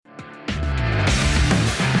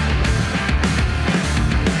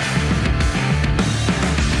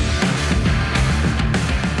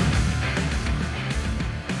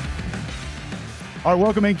All right,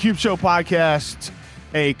 welcome in Cube Show Podcast,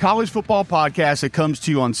 a college football podcast that comes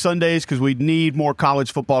to you on Sundays because we need more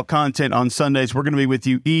college football content on Sundays. We're going to be with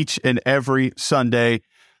you each and every Sunday.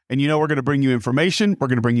 And we're going to bring you information. We're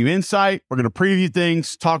going to bring you insight. We're going to preview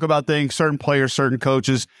things, talk about things, certain players, certain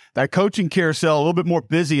coaches. That coaching carousel, a little bit more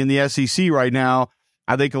busy in the SEC right now.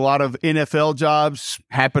 I think a lot of NFL jobs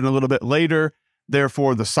happen a little bit later.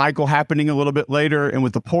 Therefore, the cycle happening a little bit later. And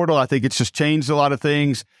with the portal, I think it's just changed a lot of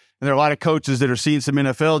things. And there are a lot of coaches that are seeing some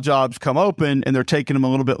NFL jobs come open, and they're taking them a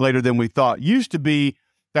little bit later than we thought. Used to be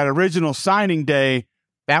that original signing day,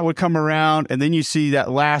 that would come around, and then you see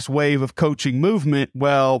that last wave of coaching movement.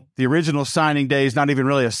 Well, the original signing day is not even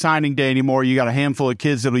really a signing day anymore. You got a handful of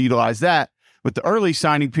kids that will utilize that. With the early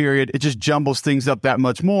signing period, it just jumbles things up that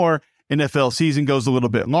much more. NFL season goes a little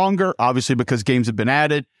bit longer, obviously because games have been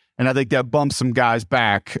added. And I think that bumps some guys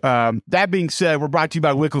back. That being said, we're brought to you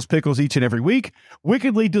by Wickles Pickles each and every week.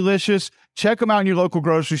 Wickedly delicious. Check them out in your local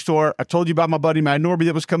grocery store. I told you about my buddy Matt Norby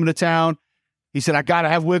that was coming to town. He said, I got to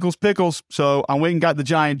have Wickles Pickles. So I went and got the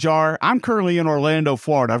giant jar. I'm currently in Orlando,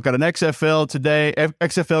 Florida. I've got an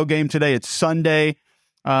XFL game today. It's Sunday.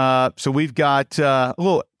 So we've got a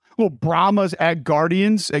little Brahmas at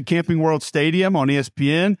Guardians at Camping World Stadium on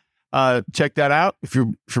ESPN. Check that out if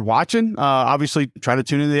you're watching. Obviously, try to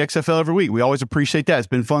tune into the XFL every week. We always appreciate that. It's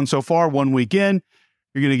been fun so far. One weekend,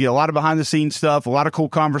 you're going to get a lot of behind-the-scenes stuff, a lot of cool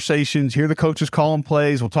conversations. Hear the coaches calling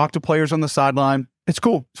plays. We'll talk to players on the sideline. It's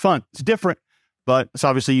cool. It's fun. It's different, but it's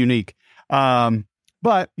obviously unique.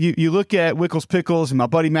 But you look at Wickles Pickles, and my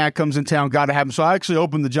buddy Matt comes in town. Got to have them. So I actually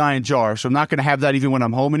opened the giant jar. So I'm not going to have that even when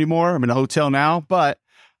I'm home anymore. I'm in a hotel now, but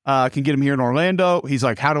I can get them here in Orlando. He's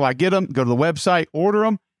like, how do I get them? Go to the website, order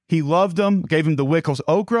them. He loved them, gave him the Wickles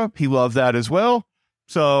okra. He loved that as well.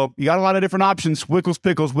 So you got a lot of different options. Wickles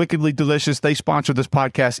Pickles, wickedly delicious. They sponsor this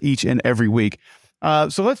podcast each and every week. So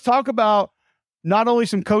let's talk about not only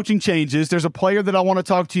some coaching changes. There's a player that I want to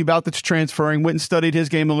talk to you about that's transferring. Went and studied his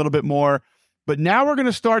game a little bit more. But now we're going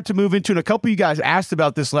to start to move into, and a couple of you guys asked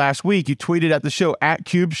about this last week. You tweeted at the show at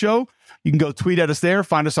Cube Show. You can go tweet at us there.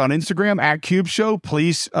 Find us on Instagram at Cube Show.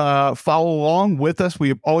 Please follow along with us.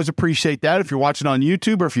 We always appreciate that. If you're watching on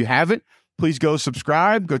YouTube or if you haven't, please go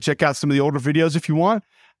subscribe. Go check out some of the older videos if you want.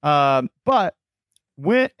 But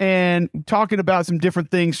went and talking about some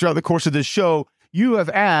different things throughout the course of this show. You have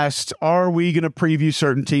asked, are we going to preview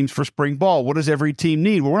certain teams for spring ball? What does every team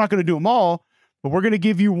need? Well, we're not going to do them all, but we're going to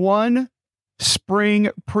give you one spring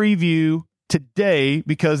preview today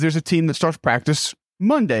because there's a team that starts practice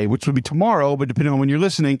Monday, which will be tomorrow, but depending on when you're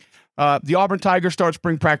listening, the Auburn Tigers start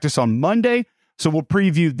spring practice on Monday. So we'll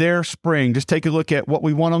preview their spring. Just take a look at what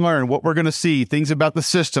we want to learn, what we're going to see, things about the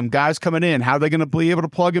system, guys coming in, how they're going to be able to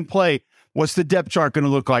plug and play. What's the depth chart going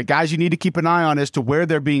to look like? Guys you need to keep an eye on as to where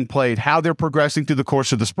they're being played, how they're progressing through the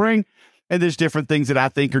course of the spring. And there's different things that I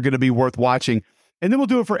think are going to be worth watching. And then we'll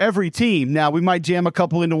do it for every team. Now, we might jam a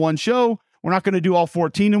couple into one show. We're not going to do all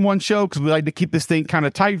 14 in one show because we like to keep this thing kind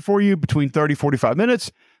of tight for you, between 30, 45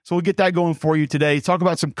 minutes. So we'll get that going for you today. Talk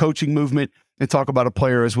about some coaching movement and talk about a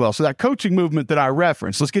player as well. So that coaching movement that I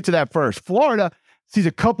referenced, let's get to that first. Florida sees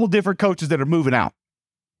a couple different coaches that are moving out.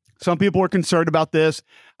 Some people are concerned about this.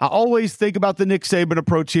 I always think about the Nick Saban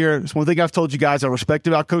approach here. It's one thing I've told you guys I respect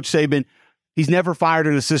about Coach Saban. He's never fired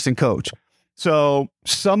an assistant coach. So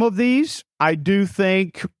some of these, I do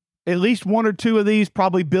think at least one or two of these,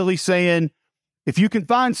 probably Billy saying, if you can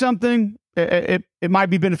find something, it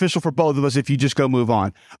might be beneficial for both of us if you just go move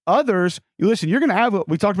on. Others, listen, you're going to have,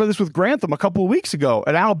 we talked about this with Grantham a couple of weeks ago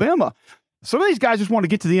at Alabama. Some of these guys just want to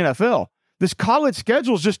get to the NFL. This college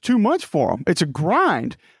schedule is just too much for them. It's a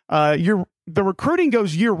grind. The recruiting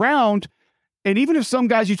goes year round. And even if some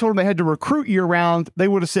guys you told them they had to recruit year round, they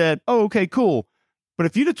would have said, oh, okay, cool. But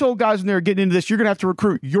if you'd have told guys when they were getting into this, you're going to have to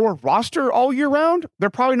recruit your roster all year round, they're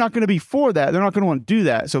probably not going to be for that. They're not going to want to do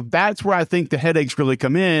that. So that's where I think the headaches really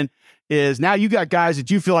come in, is now you got guys that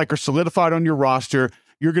you feel like are solidified on your roster.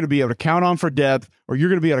 You're going to be able to count on for depth, or you're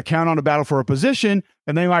going to be able to count on a battle for a position,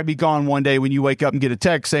 and they might be gone one day when you wake up and get a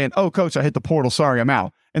text saying, oh, coach, I hit the portal. Sorry, I'm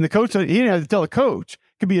out. And the coach, he didn't have to tell the coach.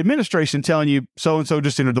 It could be administration telling you so-and-so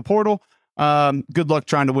just entered the portal. Good luck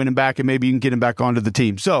trying to win him back, and maybe you can get him back onto the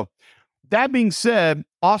team. So that being said,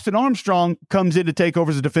 Austin Armstrong comes in to take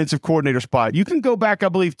over as a defensive coordinator spot. You can go back, I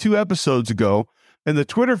believe, 2 episodes ago, and the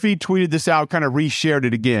Twitter feed tweeted this out, kind of reshared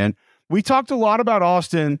it again. We talked a lot about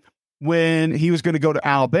Austin when he was going to go to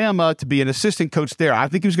Alabama to be an assistant coach there. I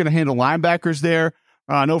think he was going to handle linebackers there.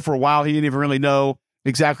 I know for a while he didn't even really know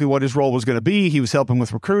exactly what his role was going to be. He was helping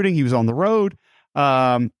with recruiting. He was on the road.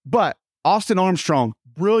 But Austin Armstrong,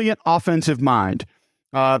 brilliant offensive mind.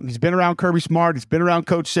 He's been around Kirby Smart. He's been around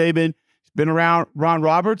Coach Saban. He's been around Ron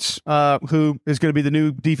Roberts, who is going to be the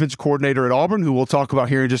new defense coordinator at Auburn, who we'll talk about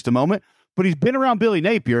here in just a moment. But he's been around Billy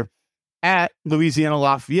Napier at Louisiana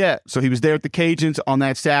Lafayette. So he was there at the Cajuns on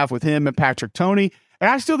that staff with him and Patrick Toney. And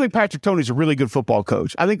I still think Patrick Toney's a really good football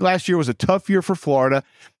coach. I think last year was a tough year for Florida.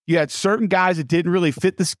 You had certain guys that didn't really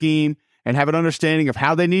fit the scheme and have an understanding of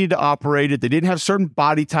how they needed to operate it. They didn't have certain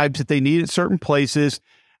body types that they needed at certain places.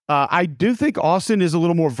 I do think Austin is a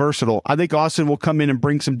little more versatile. I think Austin will come in and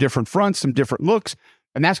bring some different fronts, some different looks,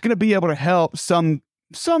 and that's going to be able to help some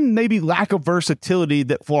maybe lack of versatility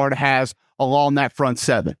that Florida has along that front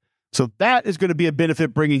seven. So that is going to be a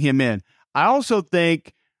benefit bringing him in. I also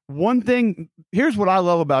think one thing, here's what I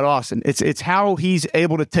love about Austin. It's how he's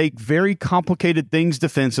able to take very complicated things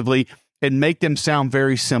defensively and make them sound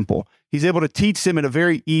very simple. He's able to teach them in a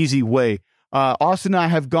very easy way. Austin and I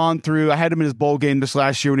have gone through, I had him in his bowl game this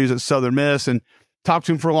last year when he was at Southern Miss and talked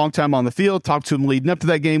to him for a long time on the field, talked to him leading up to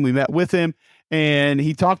that game. We met with him, and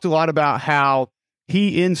he talked a lot about how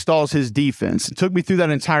he installs his defense. It took me through that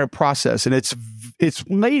entire process, and it's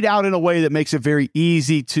laid out in a way that makes it very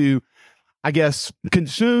easy to, I guess,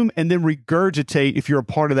 consume and then regurgitate if you're a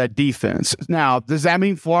part of that defense. Now, does that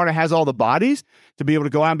mean Florida has all the bodies to be able to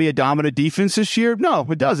go out and be a dominant defense this year? No,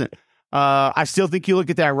 it doesn't. I still think you look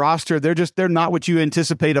at that roster, they're not what you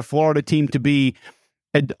anticipate a Florida team to be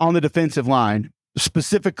on the defensive line,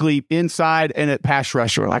 specifically inside and at pass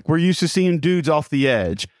rusher. Like, we're used to seeing dudes off the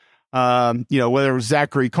edge, whether it was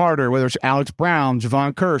Zachary Carter, whether it's Alex Brown,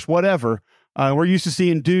 Javon Curse, whatever. We're used to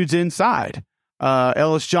seeing dudes inside.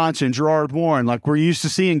 Ellis Johnson, Gerard Warren, like we're used to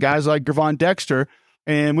seeing guys like Gervon Dexter.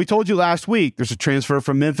 And we told you last week, there's a transfer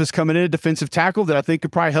from Memphis coming in, a defensive tackle that I think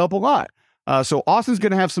could probably help a lot. So Austin's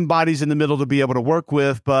going to have some bodies in the middle to be able to work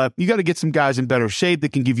with, but you got to get some guys in better shape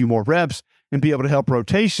that can give you more reps and be able to help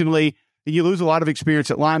rotationally. And you lose a lot of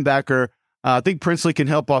experience at linebacker. I think Princely can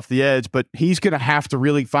help off the edge, but he's going to have to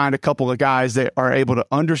really find a couple of guys that are able to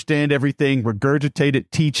understand everything, regurgitate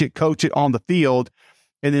it, teach it, coach it on the field,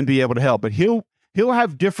 and then be able to help. But he'll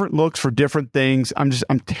have different looks for different things.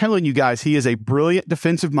 I'm telling you guys, he is a brilliant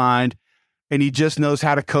defensive mind, and he just knows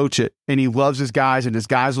how to coach it, and he loves his guys, and his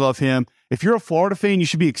guys love him. If you're a Florida fan, you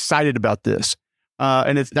should be excited about this.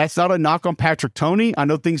 And that's not a knock on Patrick Toney. I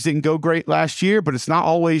know things didn't go great last year, but it's not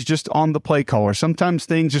always just on the play caller. Sometimes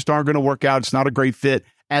things just aren't going to work out. It's not a great fit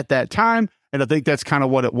at that time, and I think that's kind of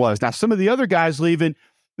what it was. Now, some of the other guys leaving,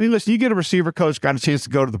 I mean, listen, you get a receiver coach, got a chance to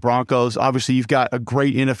go to the Broncos. Obviously, you've got a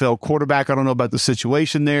great NFL quarterback. I don't know about the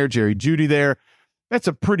situation there, Jerry Jeudy there. That's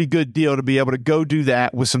a pretty good deal to be able to go do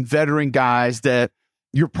that with some veteran guys that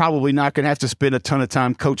you're probably not going to have to spend a ton of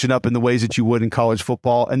time coaching up in the ways that you would in college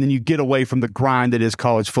football. And then you get away from the grind that is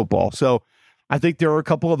college football. So I think there were a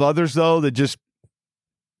couple of others, though, that just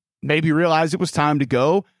maybe realized it was time to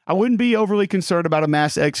go. I wouldn't be overly concerned about a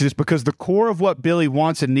mass exodus because the core of what Billy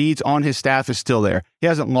wants and needs on his staff is still there. He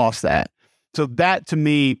hasn't lost that. So that, to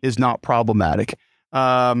me, is not problematic.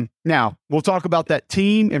 Now, we'll talk about that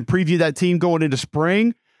team and preview that team going into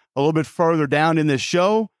spring a little bit further down in this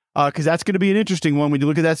show. Because that's going to be an interesting one when you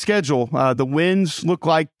look at that schedule. The wins look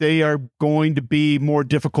like they are going to be more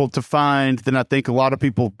difficult to find than I think a lot of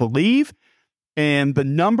people believe. And the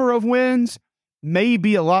number of wins may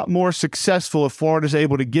be a lot more successful if Florida's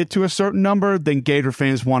able to get to a certain number than Gator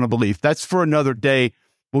fans want to believe. That's for another day.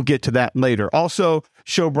 We'll get to that later. Also,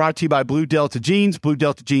 show brought to you by Blue Delta Jeans,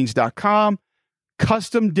 BlueDeltaJeans.com.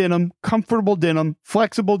 Custom denim, comfortable denim,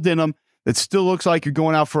 flexible denim. It still looks like you're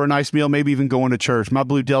going out for a nice meal, maybe even going to church. My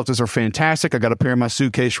Blue Deltas are fantastic. I got a pair in my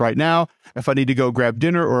suitcase right now. If I need to go grab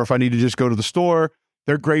dinner or if I need to just go to the store,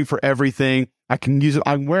 they're great for everything. I can use it.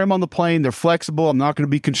 I can wear them on the plane. They're flexible. I'm not going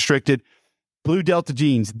to be constricted. Blue Delta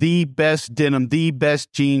jeans, the best denim, the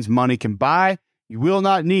best jeans money can buy. You will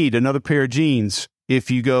not need another pair of jeans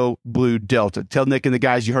if you go Blue Delta. Tell Nick and the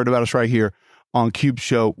guys you heard about us right here on Cube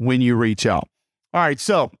Show when you reach out. All right,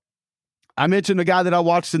 so I mentioned a guy that I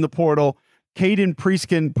watched in the portal, Caden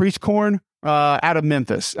Priestcorn out of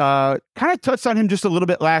Memphis. Kind of touched on him just a little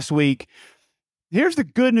bit last week. Here's the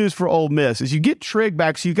good news for Ole Miss is you get Trigg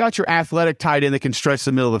back, so you got your athletic tight end that can stretch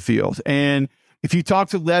the middle of the field. And if you talk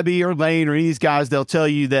to Levy or Lane or any of these guys, they'll tell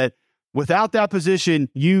you that without that position,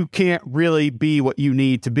 you can't really be what you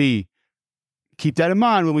need to be. Keep that in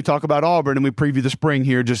mind when we talk about Auburn and we preview the spring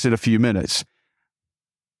here just in a few minutes.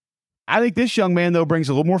 I think this young man, though, brings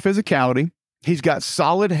a little more physicality. He's got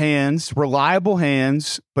solid hands, reliable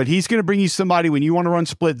hands, but he's going to bring you somebody when you want to run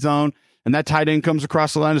split zone and that tight end comes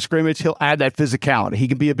across the line of scrimmage, he'll add that physicality. He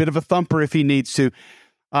can be a bit of a thumper if he needs to.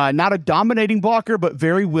 Not a dominating blocker, but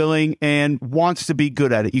very willing and wants to be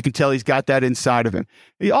good at it. You can tell he's got that inside of him.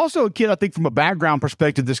 He also a kid, I think, from a background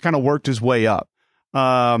perspective, that's kind of worked his way up.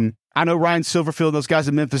 I know Ryan Silverfield and those guys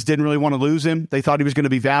in Memphis didn't really want to lose him. They thought he was going to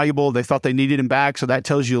be valuable. They thought they needed him back, so that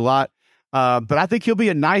tells you a lot. But I think he'll be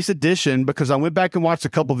a nice addition because I went back and watched a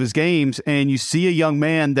couple of his games, and you see a young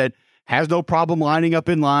man that has no problem lining up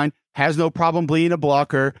in line, has no problem being a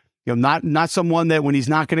blocker, not someone that when he's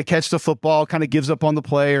not going to catch the football kind of gives up on the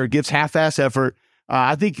play or gives half-ass effort.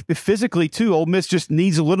 I think physically, too, Ole Miss just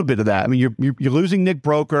needs a little bit of that. I mean, you're losing Nick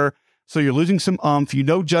Broker, so you're losing some umph. You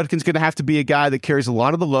know Judkin's going to have to be a guy that carries a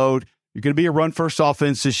lot of the load. You're going to be a run-first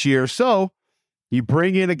offense this year. So you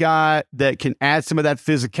bring in a guy that can add some of that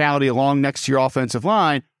physicality along next to your offensive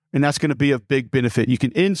line, and that's going to be a big benefit. You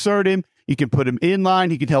can insert him. You can put him in line.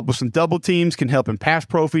 He can help with some double teams, can help him pass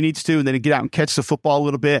pro if he needs to, and then get out and catch the football a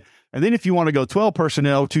little bit. And then if you want to go 12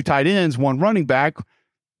 personnel, 2 tight ends, 1 running back,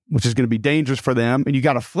 which is going to be dangerous for them, and you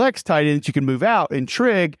got a flex tight end that you can move out, and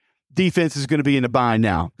Trig, defense is going to be in a bind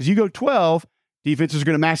now. Because you go 12, defense is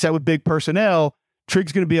going to match that with big personnel.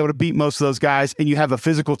 Trig's going to be able to beat most of those guys, and you have a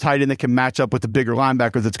physical tight end that can match up with the bigger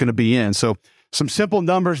linebacker that's going to be in. So some simple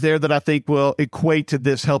numbers there that I think will equate to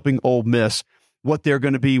this helping Ole Miss, what they're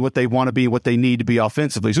going to be, what they want to be, what they need to be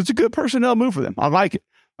offensively. So it's a good personnel move for them. I like it.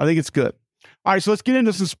 I think it's good. All right, so let's get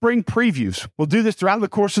into some spring previews. We'll do this throughout the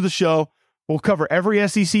course of the show. We'll cover every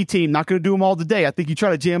SEC team. Not going to do them all today. I think you try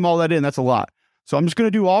to jam all that in. That's a lot. So I'm just going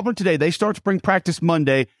to do Auburn today. They start spring practice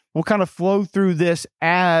Monday. We'll kind of flow through this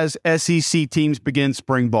as SEC teams begin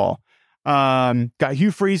spring ball. Got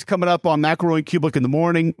Hugh Freeze coming up on McElroy and Kubelik in the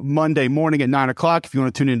morning, Monday morning at 9 o'clock. If you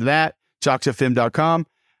want to tune into that, jocksfm.com.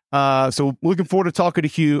 So looking forward to talking to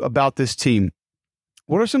Hugh about this team.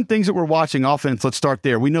 What are some things that we're watching offense? Let's start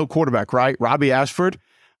there. We know quarterback, right? Robbie Ashford.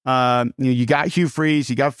 You got Hugh Freeze.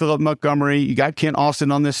 You got Philip Montgomery. You got Kent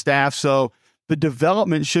Austin on this staff. So the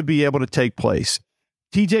development should be able to take place.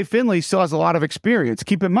 TJ Finley still has a lot of experience.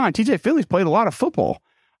 Keep in mind, TJ Finley's played a lot of football.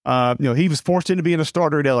 He was forced into being a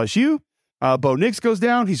starter at LSU. Bo Nix goes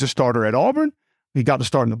down. He's a starter at Auburn. He got to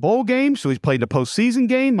start in the bowl game, so he's played the postseason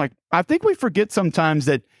game. Like, I think we forget sometimes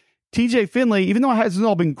that TJ Finley, even though it hasn't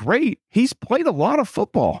all been great, he's played a lot of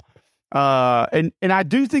football. And I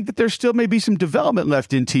do think that there's still maybe some development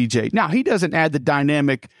left in TJ. Now, he doesn't add the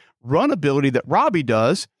dynamic run ability that Robbie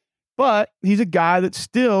does, but he's a guy that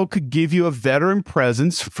still could give you a veteran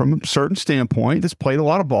presence from a certain standpoint that's played a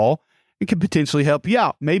lot of ball and can potentially help you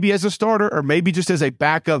out, maybe as a starter or maybe just as a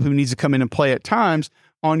backup who needs to come in and play at times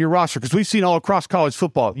on your roster. Because we've seen all across college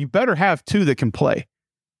football, you better have 2 that can play.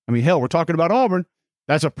 I mean, hell, we're talking about Auburn.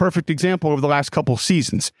 That's a perfect example over the last couple of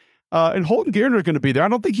seasons. And Holton Gardner is going to be there. I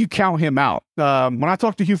don't think you count him out. When I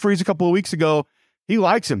talked to Hugh Freeze a couple of weeks ago, he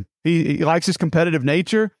likes him. He likes his competitive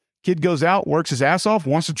nature. Kid goes out, works his ass off,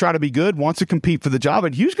 wants to try to be good, wants to compete for the job,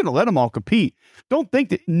 and Hugh's going to let them all compete. Don't think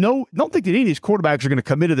that any of these quarterbacks are going to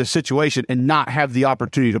come into this situation and not have the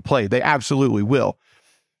opportunity to play. They absolutely will.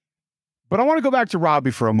 But I want to go back to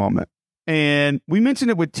Robbie for a moment. And we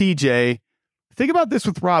mentioned it with TJ. Think about this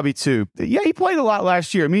with Robbie too. Yeah, he played a lot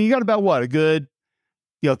last year. I mean, he got about a good,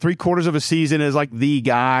 3/4 of a season as like the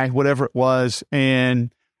guy, whatever it was.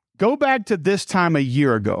 And go back to this time a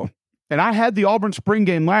year ago. And I had the Auburn spring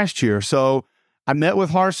game last year. So I met with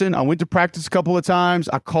Harsin. I went to practice a couple of times.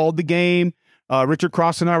 I called the game. Richard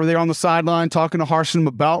Cross and I were there on the sideline talking to Harsin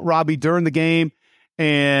about Robbie during the game.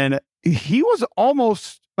 And he was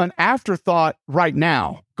almost an afterthought right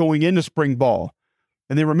now going into spring ball.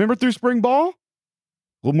 And then remember through spring ball, a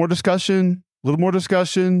little more discussion, a little more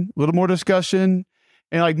discussion, a little more discussion.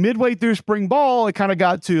 And like midway through spring ball, it kind of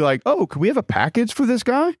got to like, oh, could we have a package for this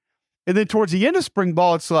guy? And then towards the end of spring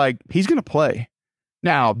ball, it's like, he's going to play.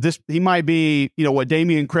 Now, he might be, what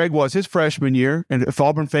Damian Craig was his freshman year. And if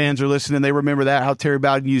Auburn fans are listening, they remember that, how Terry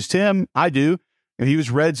Bowden used him. I do. And he was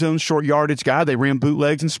red zone, short yardage guy. They ran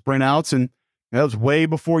bootlegs and sprint outs. And that was way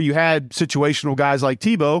before you had situational guys like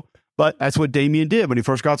Tebow. But that's what Damian did when he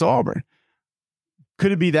first got to Auburn.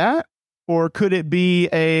 Could it be that? Or could it be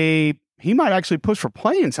he might actually push for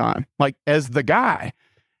playing time, like as the guy?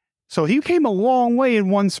 So he came a long way in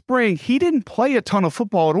one spring. He didn't play a ton of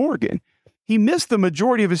football at Oregon. He missed the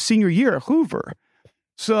majority of his senior year at Hoover.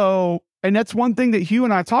 So, and that's one thing that Hugh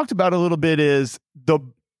and I talked about a little bit is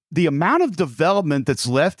the amount of development that's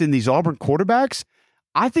left in these Auburn quarterbacks,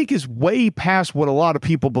 I think is way past what a lot of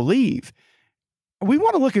people believe. We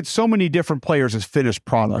want to look at so many different players as finished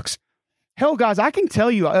products. Hell, guys, I can tell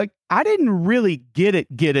you, I didn't really get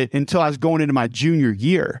it until I was going into my junior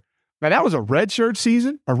year. Now, that was a redshirt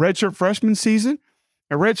season, a redshirt freshman season,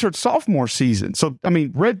 a redshirt sophomore season. So, I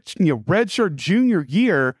mean, redshirt junior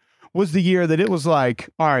year was the year that it was like,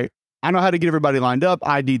 all right, I know how to get everybody lined up.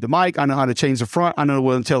 I need the mic. I know how to change the front. I know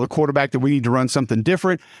when to tell the quarterback that we need to run something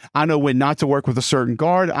different. I know when not to work with a certain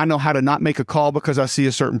guard. I know how to not make a call because I see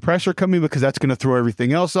a certain pressure coming because that's going to throw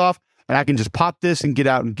everything else off. And I can just pop this and get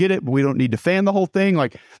out and get it, but we don't need to fan the whole thing.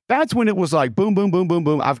 Like, that's when it was like, boom, boom, boom, boom,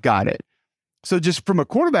 boom, I've got it. So just from a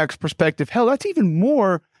quarterback's perspective, hell, that's even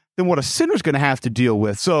more than what a center's going to have to deal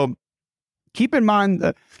with. So keep in mind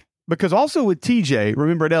that, because also with TJ,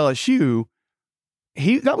 remember at LSU,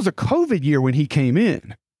 that was a COVID year when he came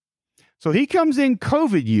in. So he comes in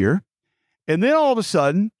COVID year, and then all of a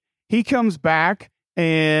sudden he comes back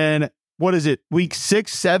and what is it, week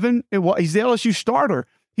 6, 7? He's the LSU starter.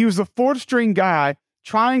 He was the 4th string guy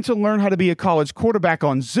trying to learn how to be a college quarterback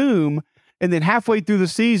on Zoom. And then halfway through the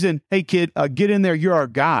season, hey, kid, get in there. You're our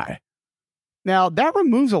guy. Now, that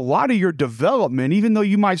removes a lot of your development, even though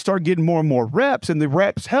you might start getting more and more reps, and the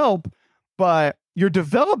reps help. But your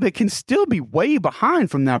development can still be way behind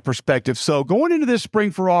from that perspective. So going into this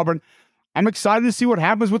spring for Auburn, I'm excited to see what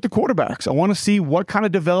happens with the quarterbacks. I want to see what kind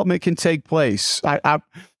of development can take place.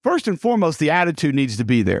 First and foremost, the attitude needs to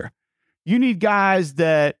be there. You need guys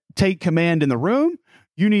that take command in the room.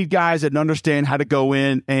 You need guys that understand how to go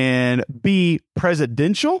in and be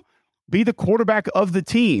presidential, be the quarterback of the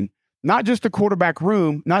team, not just the quarterback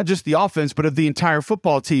room, not just the offense, but of the entire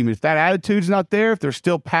football team. If that attitude's not there, if they're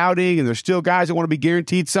still pouting and there's still guys that want to be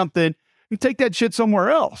guaranteed something, you take that shit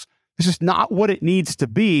somewhere else. It's just not what it needs to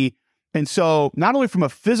be. And so not only from a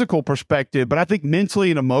physical perspective, but I think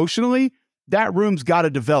mentally and emotionally, that room's got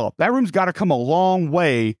to develop. That room's got to come a long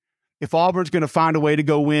way if Auburn's going to find a way to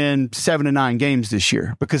go win 7 to 9 games this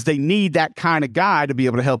year, because they need that kind of guy to be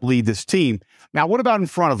able to help lead this team. Now, what about in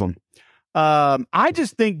front of them? I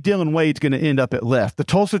just think Dylan Wade's going to end up at left. The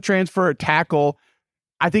Tulsa transfer at tackle,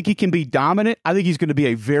 I think he can be dominant. I think he's going to be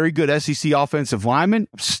a very good SEC offensive lineman.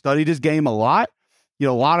 I've studied his game a lot. You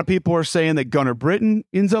know, a lot of people are saying that Gunnar Britton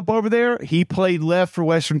ends up over there. He played left for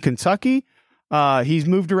Western Kentucky. He's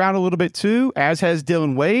moved around a little bit too, as has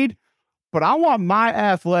Dylan Wade. But I want my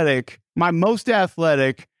most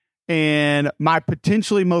athletic, and my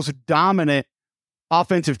potentially most dominant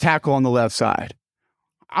offensive tackle on the left side.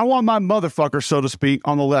 I want my motherfucker, so to speak,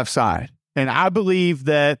 on the left side. And I believe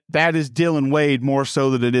that is Dylan Wade more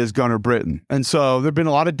so than it is Gunnar Britton. And so there have been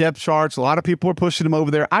a lot of depth charts. A lot of people are pushing him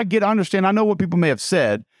over there. I understand. I know what people may have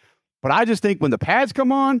said, but I just think when the pads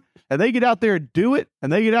come on and they get out there and do it, and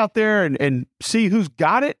they get out there and see who's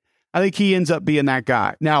got it, I think he ends up being that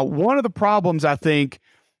guy. Now, one of the problems I think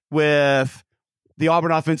with the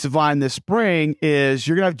Auburn offensive line this spring is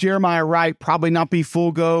you're going to have Jeremiah Wright probably not be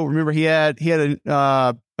full go. Remember, he had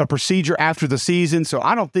a procedure after the season, so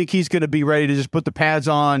I don't think he's going to be ready to just put the pads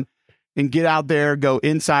on and get out there, go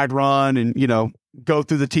inside run, and go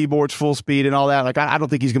through the T-boards full speed and all that. Like, I don't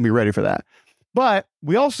think he's going to be ready for that. But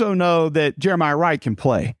we also know that Jeremiah Wright can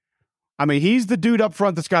play. I mean, he's the dude up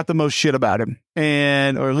front that's got the most shit about him,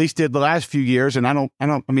 or at least did the last few years. And I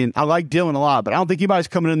like Dylan a lot, but I don't think anybody's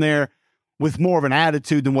coming in there with more of an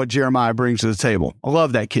attitude than what Jeremiah brings to the table. I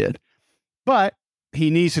love that kid, but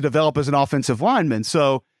he needs to develop as an offensive lineman.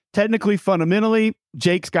 So technically, fundamentally,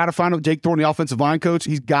 Jake Thorne, the offensive line coach,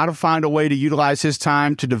 he's got to find a way to utilize his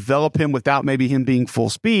time to develop him without maybe him being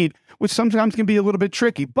full speed, which sometimes can be a little bit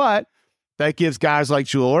tricky, but that gives guys like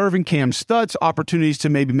Jewel Irvin, Cam Stutz opportunities to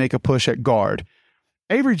maybe make a push at guard.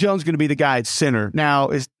 Avery Jones is going to be the guy at center. Now,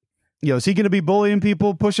 is he going to be bullying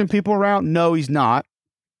people, pushing people around? No, he's not.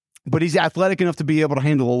 But he's athletic enough to be able to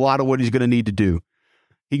handle a lot of what he's going to need to do.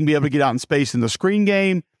 He can be able to get out in space in the screen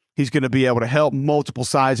game. He's going to be able to help multiple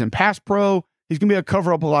sides in pass pro. He's going to be able to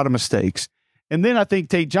cover up a lot of mistakes. And then I think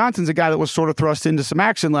Tate Johnson's a guy that was sort of thrust into some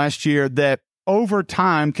action last year that over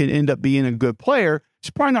time can end up being a good player.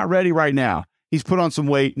 He's probably not ready right now. He's put on some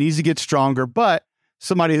weight, needs to get stronger, but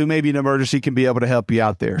somebody who maybe in emergency can be able to help you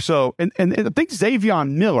out there. So, and I think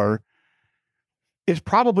Xavion Miller is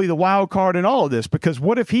probably the wild card in all of this, because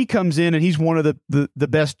what if he comes in and he's one of the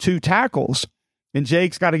best 2 tackles, and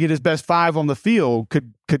Jake's got to get his best 5 on the field?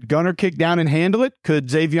 Could Gunnar kick down and handle it? Could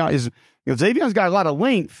Xavion's got a lot of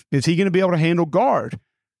length. Is he going to be able to handle guard?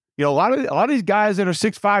 A lot of these guys that are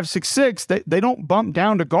 6'5", 6'6", they don't bump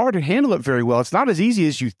down to guard and handle it very well. It's not as easy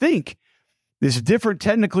as you think. It's different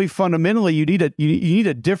technically, fundamentally. You need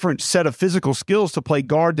a different set of physical skills to play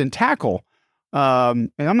guard than tackle.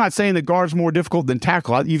 And I'm not saying that guard's more difficult than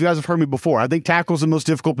tackle. You guys have heard me before. I think tackle's the most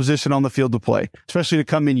difficult position on the field to play, especially to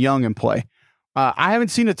come in young and play. I haven't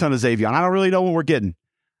seen a ton of Xavion. I don't really know what we're getting.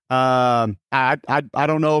 I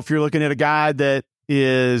don't know if you're looking at a guy that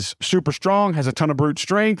is super strong, has a ton of brute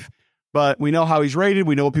strength, but we know how he's rated.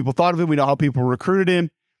 We know what people thought of him. We know how people recruited him.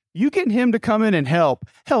 You get him to come in and help.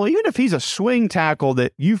 Hell, even if he's a swing tackle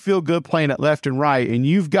that you feel good playing at left and right, and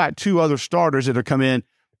you've got 2 other starters that have come in,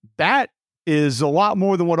 that is a lot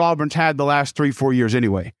more than what Auburn's had the last 3-4 years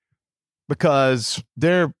anyway. Because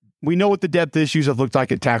we know what the depth issues have looked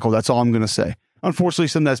like at tackle. That's all I'm going to say. Unfortunately,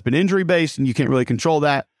 some of that's been injury-based, and you can't really control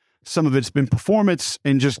that. Some of it's been performance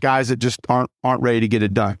and just guys that just aren't ready to get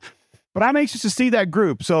it done. But I'm anxious to see that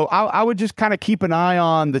group. So I would just kind of keep an eye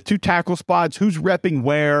on the 2 tackle spots, who's repping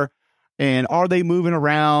where, and are they moving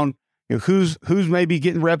around? You know, who's maybe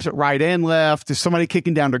getting reps at right and left? Is somebody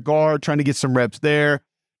kicking down to guard, trying to get some reps there?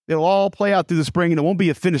 It'll all play out through the spring, and it won't be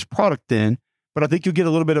a finished product then. But I think you'll get a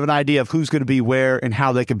little bit of an idea of who's going to be where and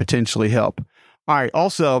how they can potentially help. All right.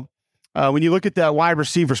 Also, when you look at that wide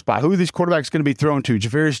receiver spot, who are these quarterbacks going to be thrown to?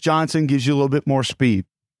 Javarius Johnson gives you a little bit more speed.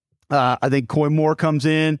 I think Coy Moore comes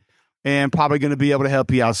in and probably going to be able to help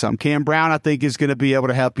you out some. Cam Brown, I think, is going to be able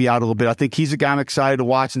to help you out a little bit. I think he's a guy I'm excited to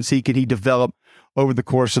watch and see can he develop over the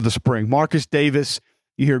course of the spring. Marcus Davis,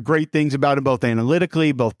 you hear great things about him both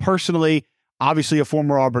analytically, both personally. Obviously a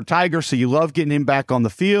former Auburn Tiger, so you love getting him back on the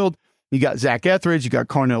field. You got Zach Etheridge, you got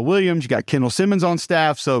Carnell Williams, you got Kendall Simmons on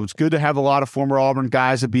staff, so it's good to have a lot of former Auburn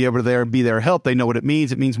guys to be able to be there to help. They know what it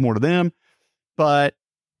means. It means more to them. But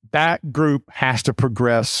that group has to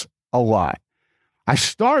progress a lot. I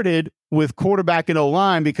started with quarterback and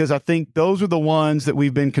O-line because I think those are the ones that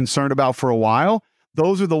we've been concerned about for a while.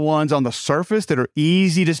 Those are the ones on the surface that are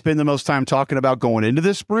easy to spend the most time talking about going into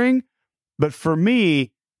this spring. But for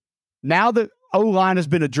me, now that O-line has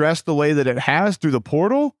been addressed the way that it has through the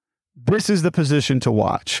portal, this is the position to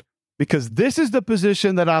watch, because this is the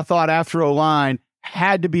position that I thought after O-line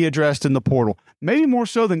had to be addressed in the portal, maybe more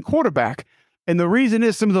so than quarterback. And the reason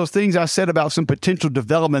is some of those things I said about some potential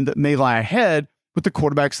development that may lie ahead with the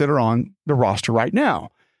quarterbacks that are on the roster right now.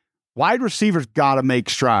 Wide receivers got to make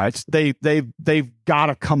strides. They've got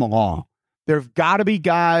to come along. There've got to be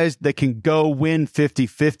guys that can go win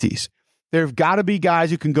 50-50s. There've got to be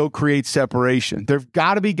guys who can go create separation. There've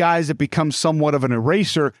got to be guys that become somewhat of an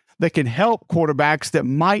eraser that can help quarterbacks that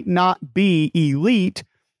might not be elite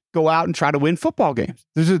go out and try to win football games.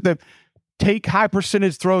 Take high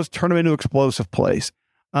percentage throws, turn them into explosive plays.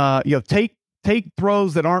 Take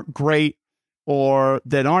throws that aren't great or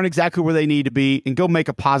that aren't exactly where they need to be and go make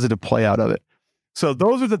a positive play out of it. So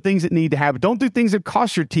those are the things that need to happen. Don't do things that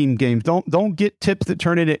cost your team games. Don't get tips that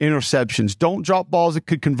turn into interceptions. Don't drop balls that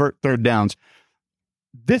could convert third downs.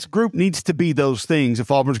 This group needs to be those things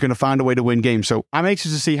if Auburn's going to find a way to win games. So I'm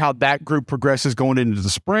anxious to see how that group progresses going into the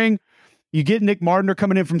spring. You get Nick Martiner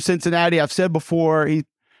coming in from Cincinnati. I've said before,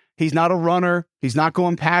 he's not a runner. He's not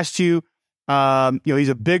going past you. He's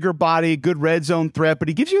a bigger body, good red zone threat, but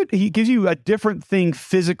he gives you a different thing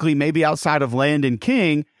physically, maybe outside of Landon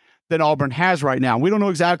King, than Auburn has right now. We don't know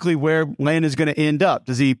exactly where Landon is going to end up.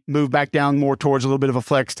 Does he move back down more towards a little bit of a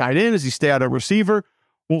flex tight end? Does he stay out at receiver?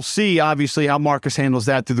 We'll see, obviously, how Marcus handles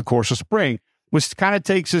that through the course of spring, which kind of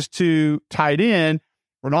takes us to tight end.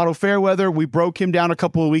 Ronaldo Fairweather, we broke him down a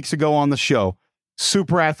couple of weeks ago on the show.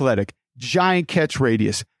 Super athletic, giant catch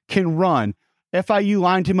radius, can run. FIU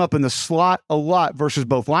lined him up in the slot a lot versus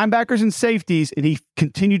both linebackers and safeties, and he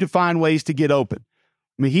continued to find ways to get open.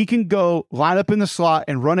 I mean, he can go line up in the slot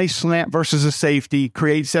and run a slant versus a safety,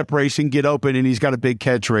 create separation, get open, and he's got a big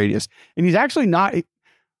catch radius. And he's actually not...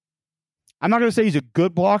 I'm not going to say he's a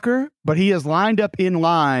good blocker, but he has lined up in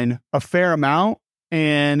line a fair amount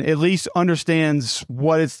and at least understands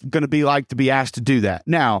what it's going to be like to be asked to do that.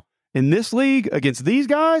 Now, in this league, against these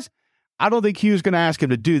guys, I don't think Hugh's going to ask him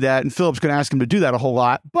to do that, and Phillips going to ask him to do that a whole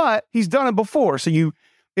lot, but he's done it before, so you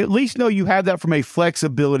at least know you have that from a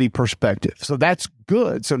flexibility perspective. So that's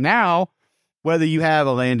good. So now, whether you have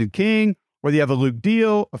a Landon King, whether you have a Luke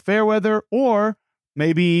Deal, a Fairweather, or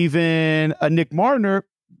maybe even a Nick Martiner,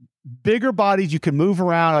 bigger bodies you can move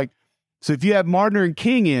around. So if you have Martiner and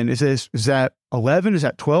King in, is that 11? Is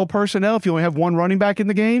that 12 personnel if you only have one running back in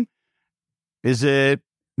the game? Is it,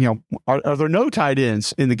 are there no tight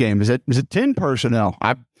ends in the game? Is it 10 personnel?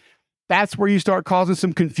 That's where you start causing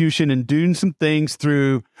some confusion and doing some things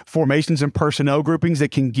through formations and personnel groupings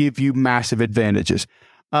that can give you massive advantages.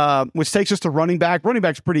 Which takes us to running back. Running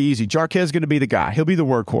back's pretty easy. Jarquez is going to be the guy. He'll be the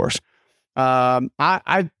workhorse.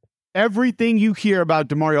 Everything you hear about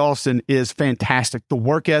Damari Alston is fantastic. The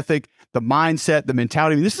work ethic, the mindset, the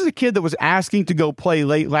mentality. I mean, this is a kid that was asking to go play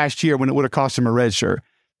late last year when it would have cost him a red shirt.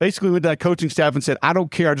 Basically went to that coaching staff and said, I don't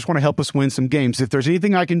care. I just want to help us win some games. If there's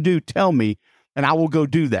anything I can do, tell me, and I will go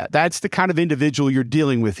do that. That's the kind of individual you're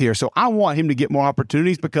dealing with here. So I want him to get more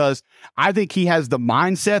opportunities because I think he has the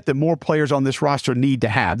mindset that more players on this roster need to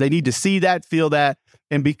have. They need to see that, feel that,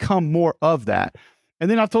 and become more of that. And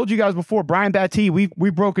then I've told you guys before, Brian Battie,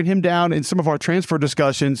 we've broken him down in some of our transfer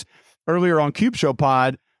discussions earlier on Cube Show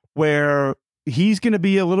Pod, where he's going to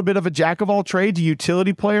be a little bit of a jack of all trades, a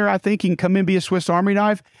utility player. I think he can come in, be a Swiss Army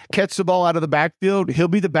knife, catch the ball out of the backfield. He'll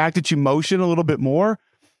be the back that you motion a little bit more.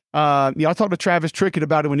 I talked to Travis Trickett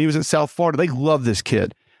about it when he was at South Florida. They love this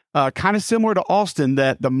kid. Kind of similar to Austin,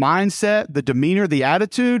 that the mindset, the demeanor, the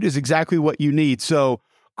attitude is exactly what you need. So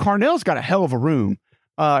Carnell's got a hell of a room.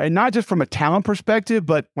 And not just from a talent perspective,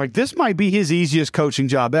 but like this might be his easiest coaching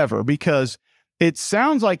job ever, because it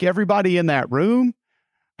sounds like everybody in that room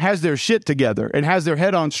has their shit together and has their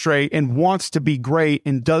head on straight and wants to be great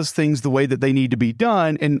and does things the way that they need to be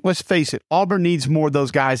done. And let's face it, Auburn needs more of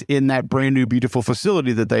those guys in that brand new, beautiful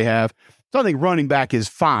facility that they have. So I think running back is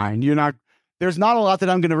fine. There's not a lot that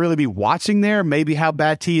I'm going to really be watching there. Maybe how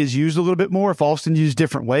Battie is used a little bit more if Austin used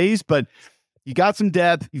different ways, but you got some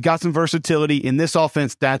depth, you've got some versatility in this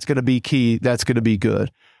offense. That's going to be key. That's going to be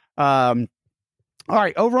good. All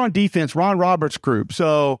right, over on defense, Ron Roberts' group.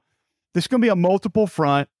 So this is going to be a multiple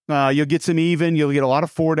front. You'll get some even. You'll get a lot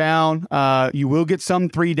of 4 down. You will get some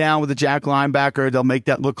 3 down with a jack linebacker. They'll make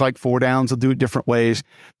that look like 4 downs. They'll do it different ways.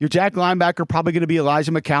 Your jack linebacker probably going to be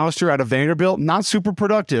Elijah McAllister out of Vanderbilt. Not super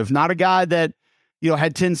productive. Not a guy that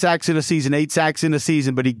had 10 sacks in a season, 8 sacks in a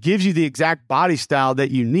season, but he gives you the exact body style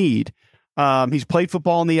that you need. He's played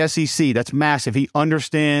football in the SEC. That's massive. He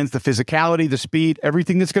understands the physicality, the speed,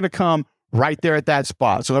 everything that's going to come right there at that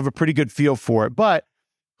spot. So he'll have a pretty good feel for it. But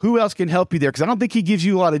who else can help you there? Because I don't think he gives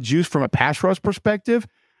you a lot of juice from a pass rush perspective.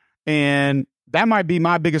 And that might be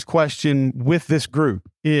my biggest question with this group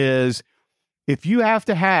is if you have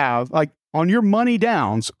to have, like on your money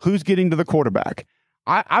downs, who's getting to the quarterback?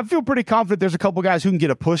 I feel pretty confident there's a couple guys who can get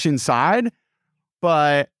a push inside,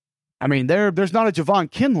 but I mean, there's not a Javon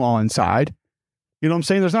Kinlaw inside. You know what I'm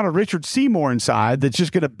saying? There's not a Richard Seymour inside that's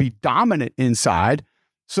just going to be dominant inside.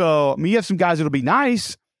 So, I mean, you have some guys that'll be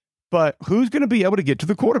nice, but who's going to be able to get to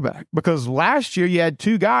the quarterback? Because last year you had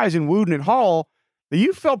 2 guys in Wooden and Hall that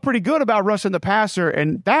you felt pretty good about rushing the passer,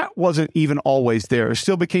 and that wasn't even always there. It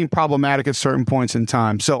still became problematic at certain points in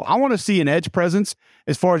time. So I want to see an edge presence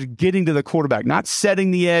as far as getting to the quarterback, not setting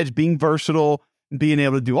the edge, being versatile, and being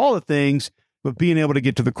able to do all the things, but being able to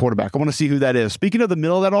get to the quarterback. I want to see who that is. Speaking of the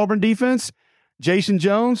middle of that Auburn defense, Jason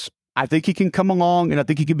Jones, I think he can come along, and I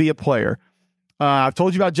think he can be a player. I've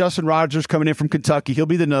told you about Justin Rogers coming in from Kentucky. He'll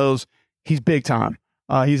be the nose. He's big time.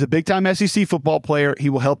 He's a big-time SEC football player. He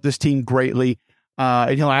will help this team greatly,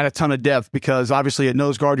 and he'll add a ton of depth because, obviously, at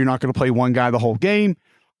nose guard, you're not going to play one guy the whole game.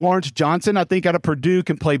 Lawrence Johnson, I think, out of Purdue,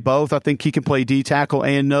 can play both. I think he can play D-tackle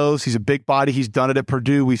and nose. He's a big body. He's done it at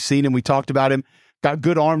Purdue. We've seen him. We talked about him. Got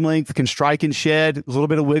good arm length, can strike and shed, a little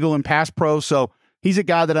bit of wiggle and pass pro. So he's a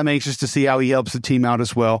guy that I'm anxious to see how he helps the team out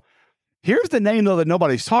as well. Here's the name, though, that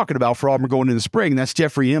nobody's talking about for Auburn going into the spring. That's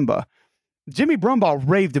Jeffrey Imba. Jimmy Brumbaugh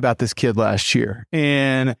raved about this kid last year,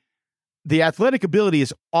 and the athletic ability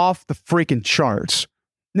is off the freaking charts.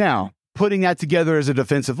 Now, putting that together as a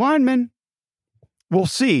defensive lineman, we'll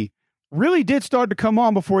see. Really did start to come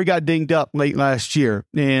on before he got dinged up late last year.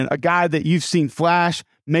 And a guy that you've seen flash,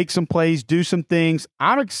 make some plays, do some things.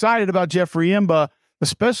 I'm excited about Jeffrey Imba,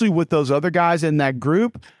 especially with those other guys in that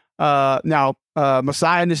group. Now,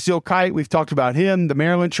 Messiah Nasil Kite, we've talked about him, the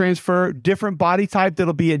Maryland transfer, different body type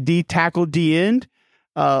that'll be a D tackle, D end,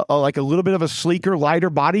 like a little bit of a sleeker, lighter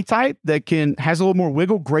body type that has a little more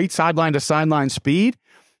wiggle, great sideline to sideline speed.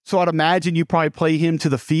 So I'd imagine you probably play him to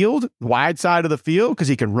the field, wide side of the field, because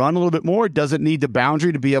he can run a little bit more. Doesn't need the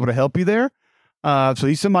boundary to be able to help you there. So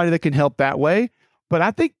he's somebody that can help that way. But I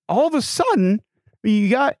think all of a sudden, you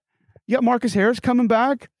got Marcus Harris coming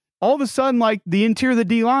back. All of a sudden, like the interior of the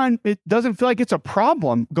D-line, it doesn't feel like it's a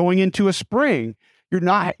problem going into a spring. You're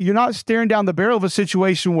not staring down the barrel of a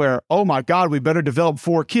situation where, oh my God, we better develop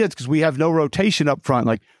 4 kids because we have no rotation up front.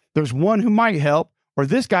 Like there's one who might help, or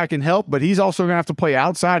this guy can help, but he's also going to have to play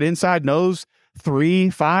outside, inside, nose, 3,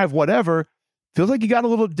 5, whatever. Feels like you got a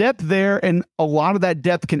little depth there, and a lot of that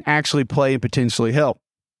depth can actually play and potentially help.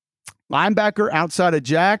 Linebacker outside of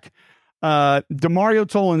Jack, DeMario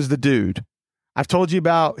Tolan's the dude. I've told you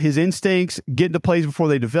about his instincts, getting to plays before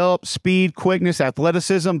they develop, speed, quickness,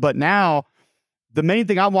 athleticism. But now the main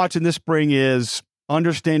thing I'm watching this spring is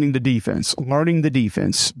understanding the defense, learning the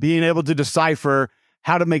defense, being able to decipher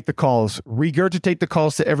how to make the calls, regurgitate the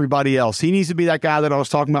calls to everybody else. He needs to be that guy that I was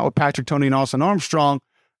talking about with Patrick Toney and Austin Armstrong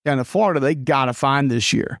down in Florida. They got to find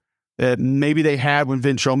this year that maybe they had when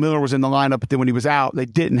Ventrell Miller was in the lineup, but then when he was out, they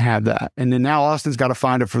didn't have that. And then now Austin's got to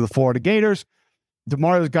find it for the Florida Gators.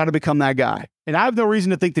 DeMario's got to become that guy. And I have no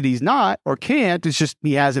reason to think that he's not or can't. It's just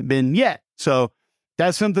he hasn't been yet. So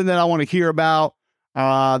that's something that I want to hear about.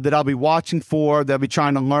 that I'll be watching for, that I'll be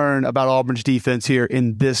trying to learn about Auburn's defense here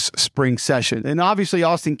in this spring session. And obviously,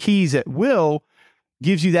 Austin Keys at will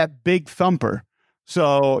gives you that big thumper.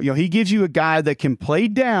 So, he gives you a guy that can play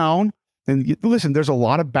down. And listen, there's a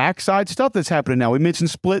lot of backside stuff that's happening now. We mentioned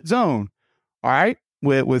split zone. All right.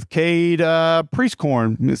 With Cade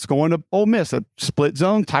Priestcorn, it's going to Ole Miss, a split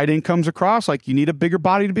zone, tight end comes across. Like, you need a bigger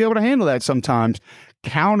body to be able to handle that sometimes.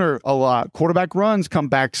 Counter a lot. Quarterback runs come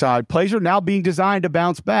backside. Plays are now being designed to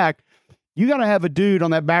bounce back. You got to have a dude on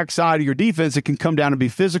that backside of your defense that can come down and be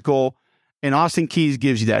physical, and Austin Keys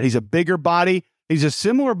gives you that. He's a bigger body. He's a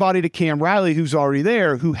similar body to Cam Riley, who's already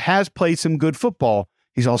there, who has played some good football.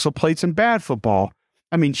 He's also played some bad football.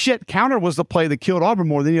 I mean, counter was the play that killed Auburn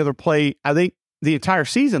more than any other play, I think, the entire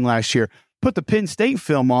season last year. Put the Penn State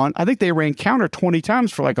film on. I think they ran counter 20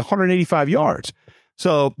 times for like 185 yards.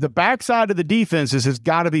 So the backside of the defenses has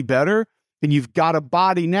got to be better, and you've got a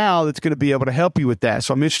body now that's going to be able to help you with that.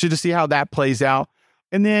 So I'm interested to see how that plays out.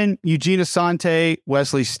 And then Eugene Asante,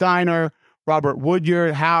 Wesley Steiner, Robert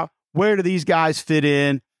Woodyard, where do these guys fit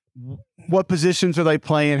in? What positions are they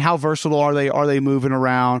playing? How versatile are they? Are they moving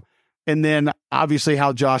around? And then obviously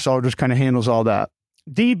how Josh Aldridge kind of handles all that.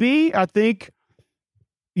 DB, I think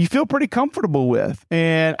you feel pretty comfortable with.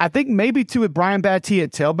 And I think maybe too with Brian Battie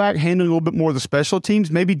at tailback, handling a little bit more of the special teams,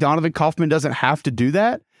 maybe Donovan Kaufman doesn't have to do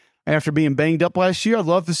that. After being banged up last year, I'd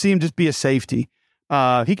love to see him just be a safety.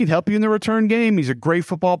 He can help you in the return game. He's a great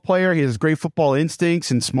football player. He has great football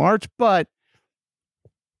instincts and smarts, but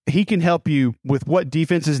he can help you with what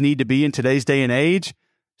defenses need to be in today's day and age.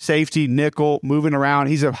 Safety, nickel, moving around.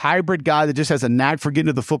 He's a hybrid guy that just has a knack for getting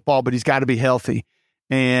to the football, but he's got to be healthy.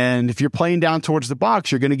 And if you're playing down towards the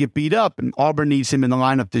box, you're going to get beat up, and Auburn needs him in the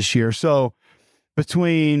lineup this year. So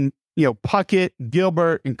between, Puckett,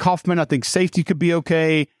 Gilbert, and Kaufman, I think safety could be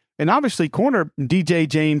okay. And obviously corner, DJ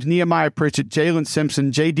James, Nehemiah Pritchett, Jalen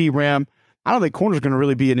Simpson, J.D. Ram. I don't think corner is going to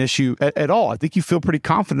really be an issue at all. I think you feel pretty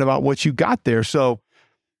confident about what you got there. So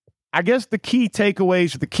I guess the key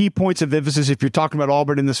takeaways or the key points of emphasis, if you're talking about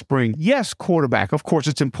Auburn in the spring, yes, quarterback. Of course,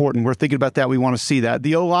 it's important. We're thinking about that. We want to see that.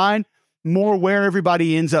 The O-line, more where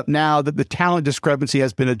everybody ends up now that the talent discrepancy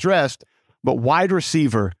has been addressed, but wide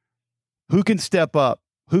receiver, who can step up,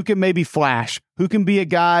 who can maybe flash, who can be a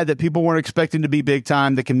guy that people weren't expecting to be big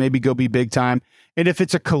time that can maybe go be big time. And if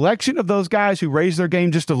it's a collection of those guys who raise their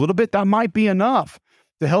game just a little bit, that might be enough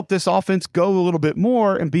to help this offense go a little bit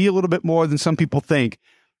more and be a little bit more than some people think.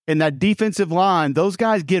 And that defensive line, those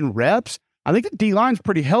guys getting reps, I think the D-line's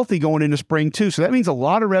pretty healthy going into spring too. So that means a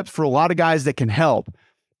lot of reps for a lot of guys that can help.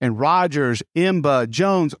 And Rogers, Imba,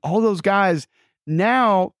 Jones, all those guys.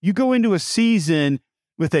 Now you go into a season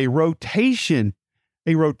with a rotational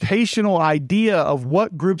idea of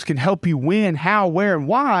what groups can help you win, how, where, and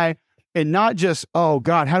why, and not just, oh,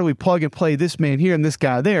 God, how do we plug and play this man here and this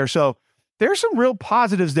guy there? So there's some real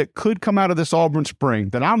positives that could come out of this Auburn spring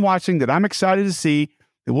that I'm watching, that I'm excited to see,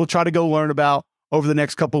 that we'll try to go learn about over the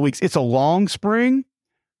next couple of weeks. It's a long spring,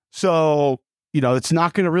 so it's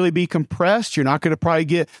not going to really be compressed. You're not going to probably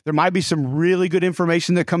there might be some really good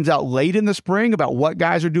information that comes out late in the spring about what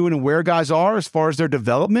guys are doing and where guys are as far as their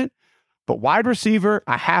development. But wide receiver,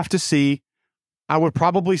 I have to see. I would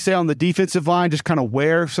probably say on the defensive line, just kind of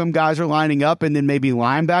where some guys are lining up, and then maybe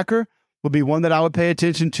linebacker would be one that I would pay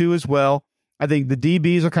attention to as well. I think the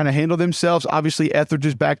DBs will kind of handle themselves. Obviously, Etheridge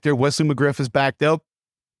is back there. Wesley McGriff is back. They'll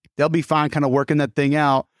be fine kind of working that thing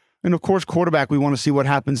out. And, of course, quarterback, we want to see what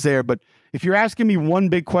happens there. But if you're asking me one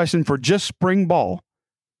big question for just spring ball,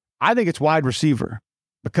 I think it's wide receiver,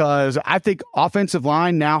 because I think offensive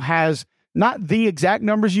line now has not the exact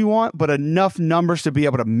numbers you want, but enough numbers to be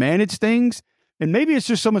able to manage things. And maybe it's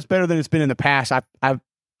just so much better than it's been in the past. I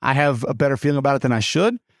have a better feeling about it than I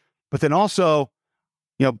should. But then also,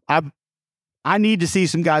 I need to see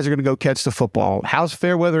some guys are going to go catch the football. How's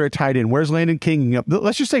Fairweather at tight end? Where's Landon King?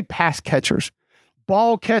 Let's just say pass catchers.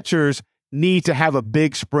 Ball catchers need to have a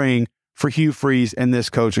big spring for Hugh Freeze and this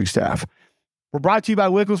coaching staff. We're brought to you by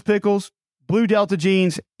Wickles Pickles, Blue Delta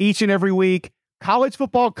Jeans, each and every week. College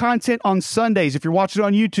football content on Sundays. If you're watching it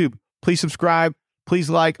on YouTube, please subscribe. Please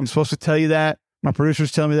like. I'm supposed to tell you that. My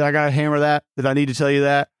producer's telling me that I got to hammer that I need to tell you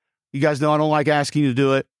that. You guys know I don't like asking you to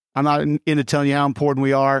do it. I'm not into telling you how important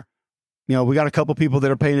we are. We got a couple people that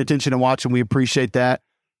are paying attention and watching. We appreciate that.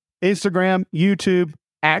 Instagram, YouTube,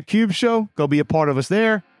 @Cube Show. Go be a part of us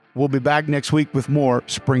there. We'll be back next week with more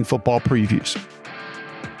spring football previews.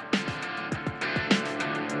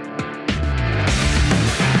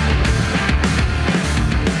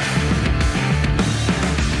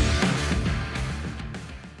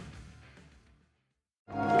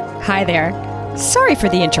 Hi there. Sorry for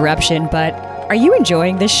the interruption, but Are you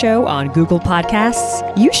enjoying this show on Google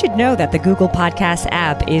Podcasts? You should know that the Google Podcasts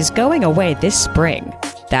app is going away this spring.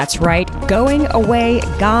 That's right, going away,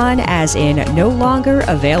 gone as in no longer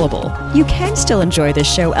available. You can still enjoy this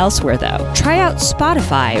show elsewhere though. Try out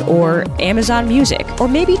Spotify or Amazon Music, or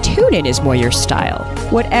maybe TuneIn is more your style.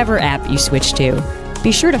 Whatever app you switch to,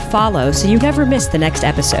 be sure to follow so you never miss the next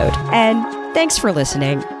episode. And thanks for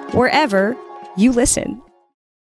listening, wherever you listen.